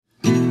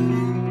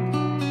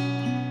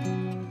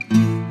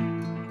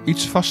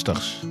iets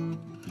vastigs.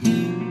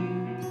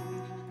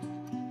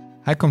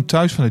 Hij komt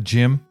thuis van de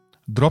gym,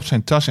 dropt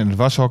zijn tas in het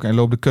washok en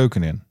loopt de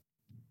keuken in.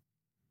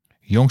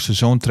 Jongste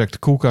zoon trekt de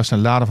koelkast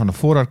en lader van de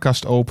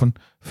voorraadkast open,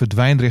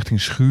 verdwijnt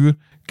richting schuur,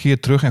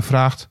 keert terug en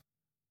vraagt: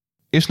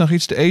 Is nog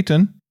iets te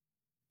eten?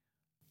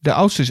 De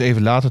oudste is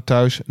even later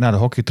thuis na de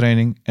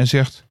hockeytraining en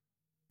zegt: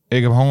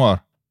 Ik heb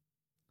honger.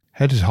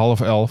 Het is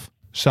 10:30,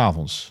 's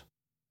avonds.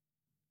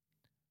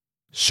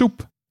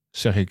 Soep,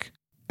 zeg ik.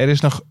 Er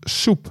is nog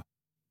soep.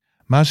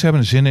 Maar ze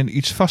hebben zin in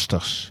iets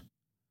vastigs.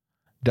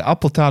 De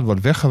appeltaart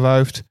wordt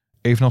weggewuifd,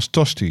 evenals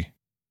tosti.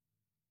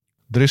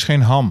 Er is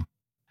geen ham,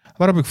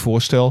 waarop ik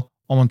voorstel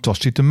om een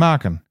tosti te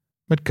maken,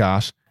 met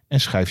kaas en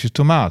schijfjes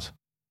tomaat.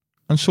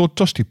 Een soort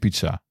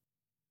tosti-pizza.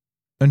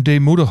 Een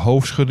deemoedig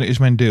hoofdschudden is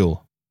mijn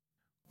deel.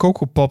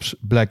 Coco Pops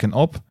blijken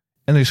op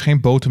en er is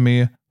geen boter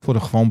meer voor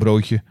een gewoon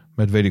broodje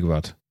met weet ik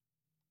wat.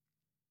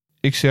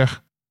 Ik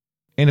zeg: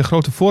 In de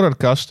grote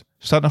voorraadkast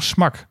staat nog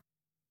smak.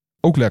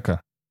 Ook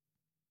lekker.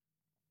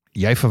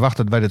 Jij verwacht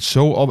dat wij dit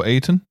zo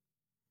opeten?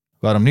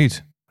 Waarom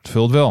niet? Het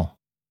vult wel.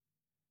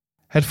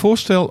 Het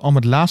voorstel om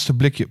het laatste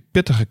blikje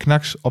pittige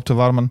knaks op te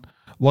warmen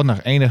wordt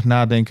na enig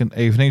nadenken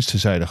eveneens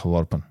terzijde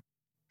geworpen.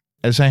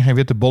 Er zijn geen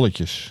witte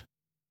bolletjes.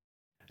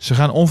 Ze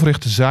gaan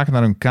onverrichte zaken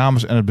naar hun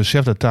kamers en het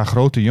besef dat daar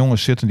grote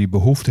jongens zitten die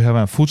behoefte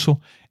hebben aan voedsel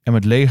en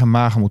met lege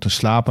magen moeten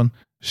slapen,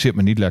 zit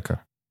me niet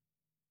lekker.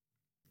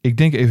 Ik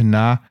denk even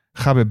na,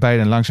 ga bij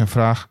beiden langs en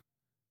vraag: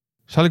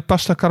 Zal ik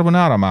pasta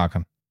carbonara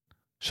maken?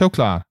 Zo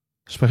klaar.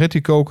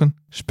 Spaghetti koken,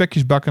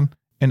 spekjes bakken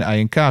en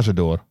ei en kaas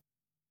erdoor.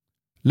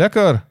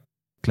 Lekker,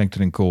 klinkt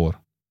er in koor.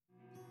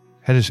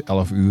 Het is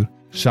 11:00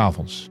 's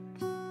avonds.